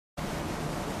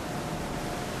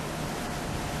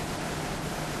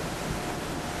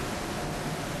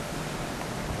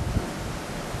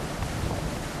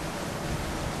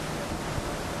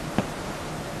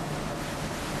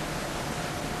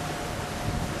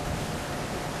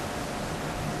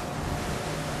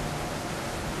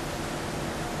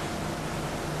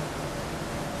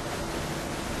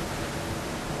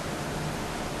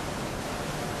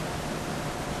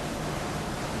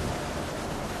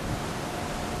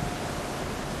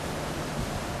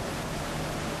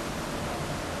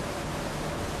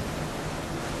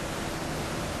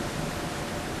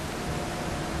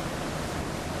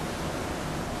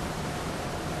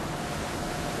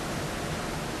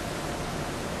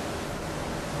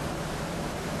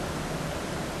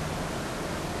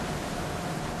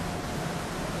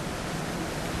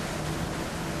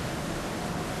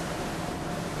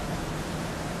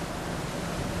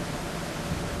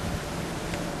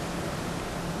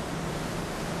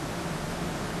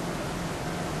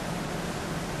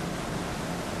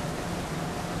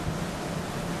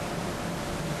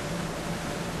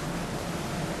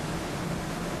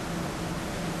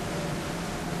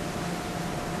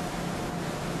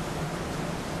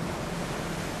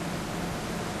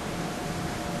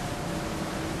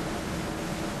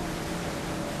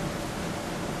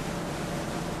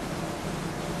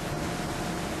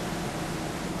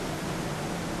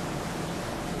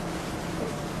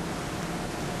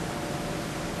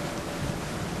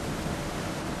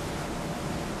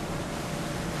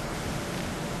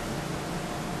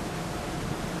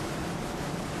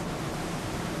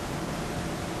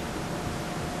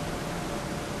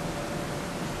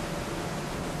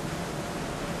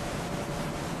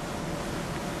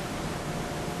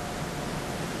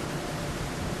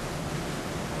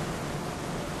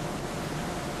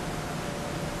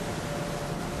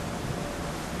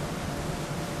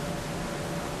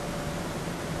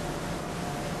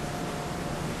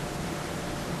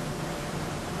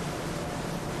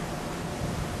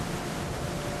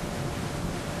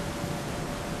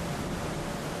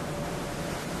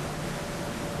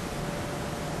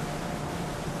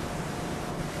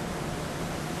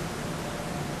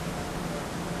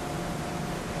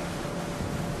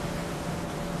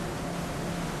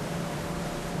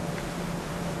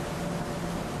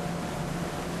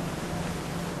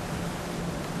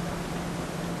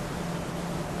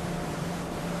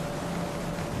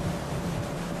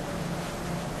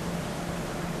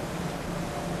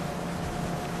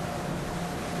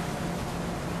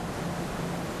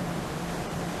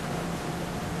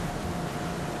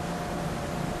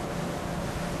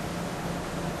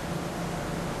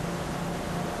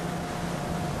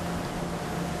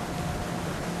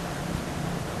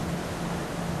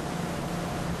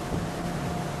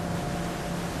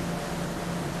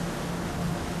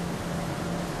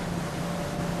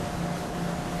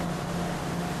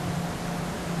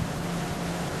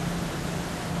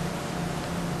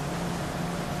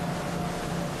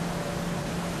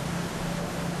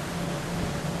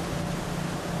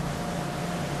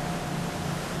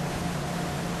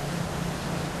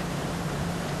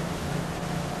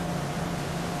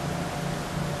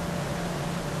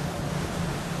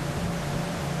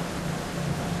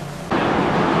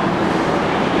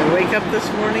wake up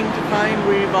this morning to find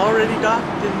we've already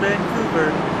docked in Vancouver.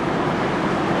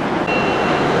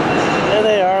 There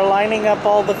they are, lining up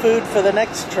all the food for the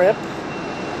next trip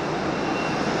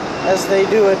as they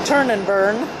do a turn and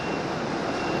burn.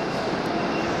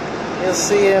 You'll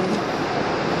see him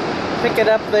pick it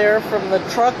up there from the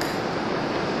truck.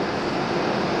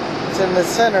 It's in the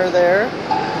center there.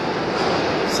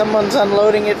 Someone's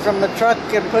unloading it from the truck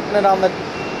and putting it on the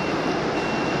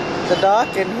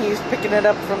dock, and he's picking it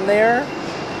up from there,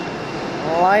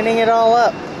 lining it all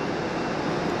up.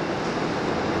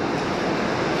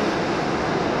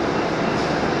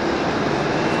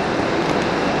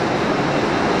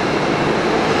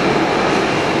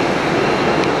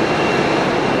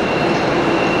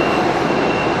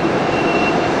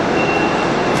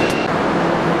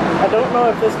 I don't know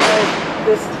if this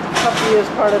puppy is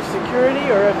part of security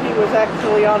or if he was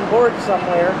actually on board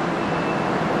somewhere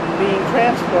being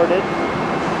transported.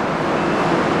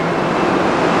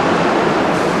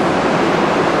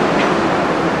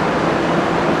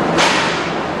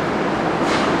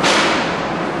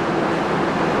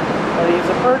 But he's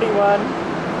a pretty one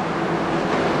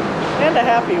and a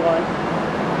happy one.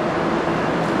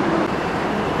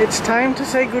 It's time to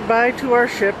say goodbye to our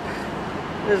ship,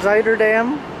 the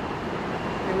Zuiderdam.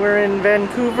 We're in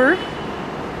Vancouver.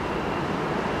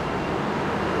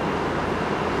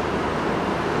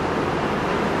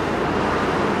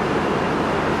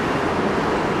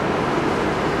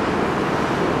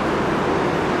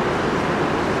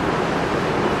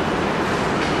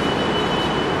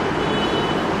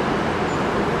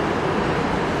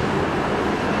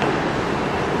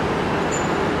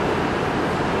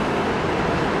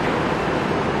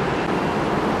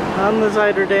 On the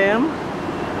Zuiderdam.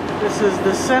 This is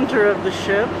the center of the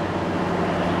ship.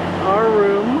 Our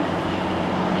room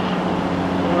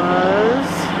was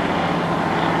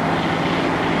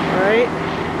right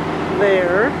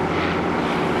there.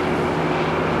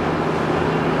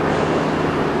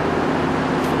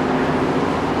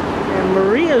 And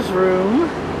Maria's room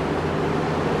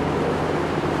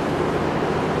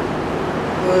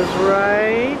was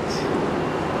right.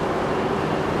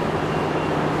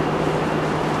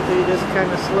 So you just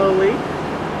kind of slowly.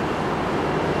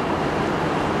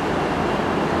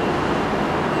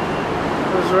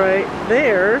 Was right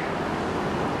there.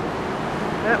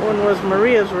 That one was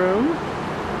Maria's room.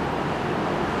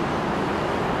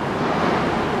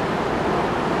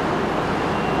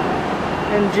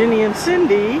 And Ginny and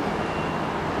Cindy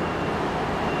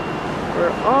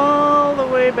were all the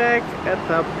way back at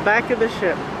the back of the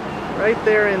ship. Right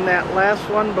there in that last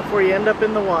one before you end up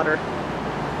in the water.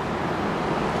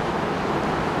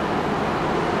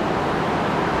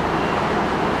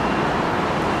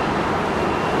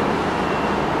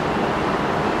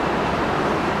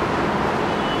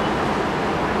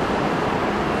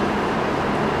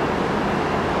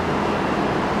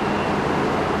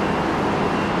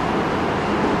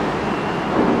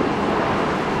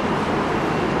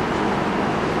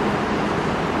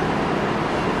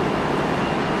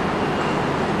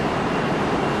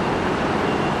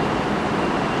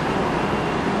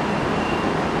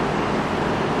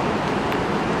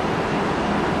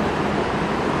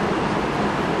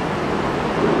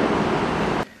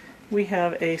 We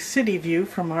have a city view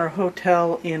from our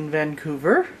hotel in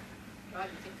Vancouver. God,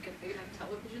 you think they get big enough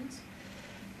televisions?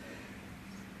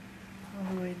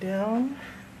 All the way down.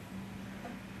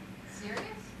 Serious?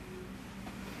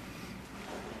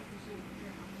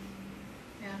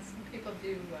 Yeah, some people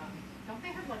do. Don't they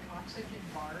have like oxygen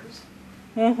bars?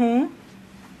 Mm-hmm.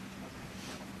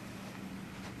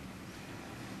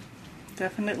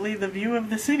 Definitely the view of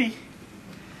the city.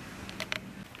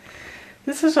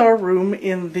 This is our room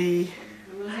in the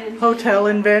hotel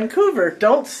in Vancouver.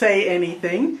 Don't say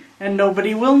anything and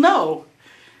nobody will know.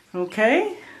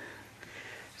 Okay?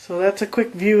 So that's a quick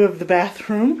view of the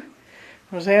bathroom.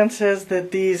 Roseanne says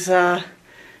that these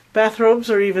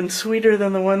bathrobes are even sweeter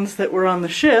than the ones that were on the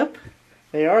ship.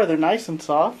 They are. They're nice and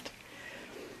soft.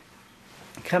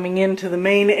 Coming into the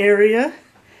main area,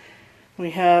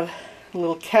 we have a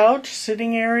little couch,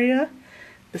 sitting area.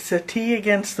 The settee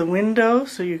against the window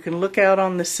so you can look out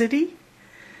on the city.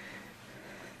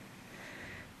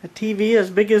 A TV as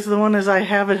big as the one as I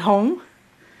have at home.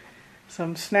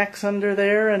 Some snacks under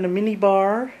there and a mini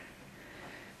bar.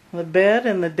 The bed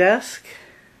and the desk.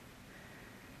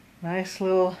 Nice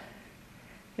little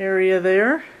area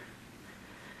there.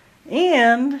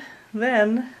 And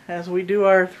then, as we do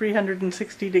our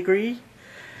 360 degree,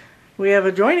 we have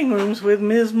adjoining rooms with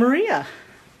Ms. Maria.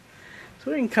 So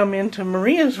we can come into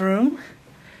Maria's room.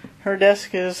 Her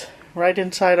desk is right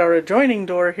inside our adjoining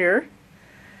door here.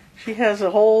 She has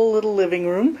a whole little living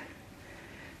room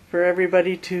for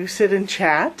everybody to sit and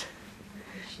chat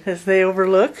as they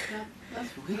overlook. That's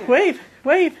weird. Wave,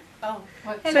 wave. Oh,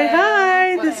 what? Say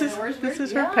hi. What, This is doors this weird?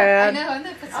 is her I pad. know, and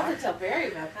that's I'll have to tell Barry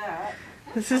about that.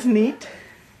 This is neat.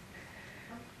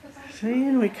 See,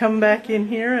 and we come back in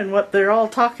here, and what they're all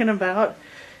talking about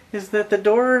is that the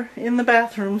door in the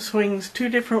bathroom swings two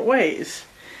different ways.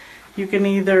 You can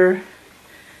either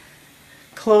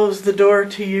close the door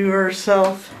to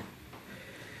yourself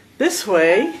this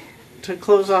way to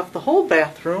close off the whole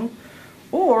bathroom,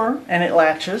 and it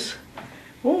latches,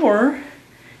 or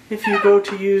if you go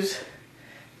to use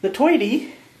the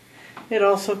toity, it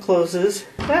also closes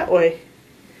that way.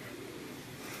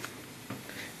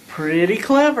 Pretty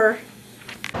clever.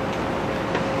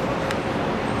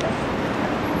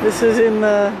 This is in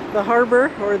the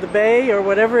harbor or the bay or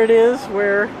whatever it is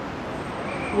where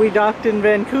we docked in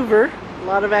Vancouver. A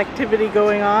lot of activity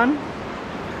going on.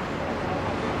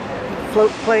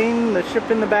 Float plane, the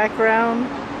ship in the background,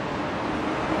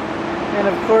 and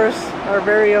of course our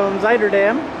very own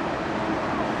Zuiderdam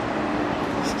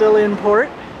still in port.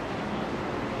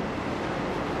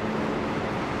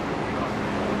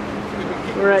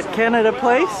 We're at Canada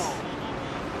Place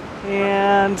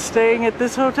and staying at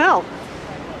this hotel.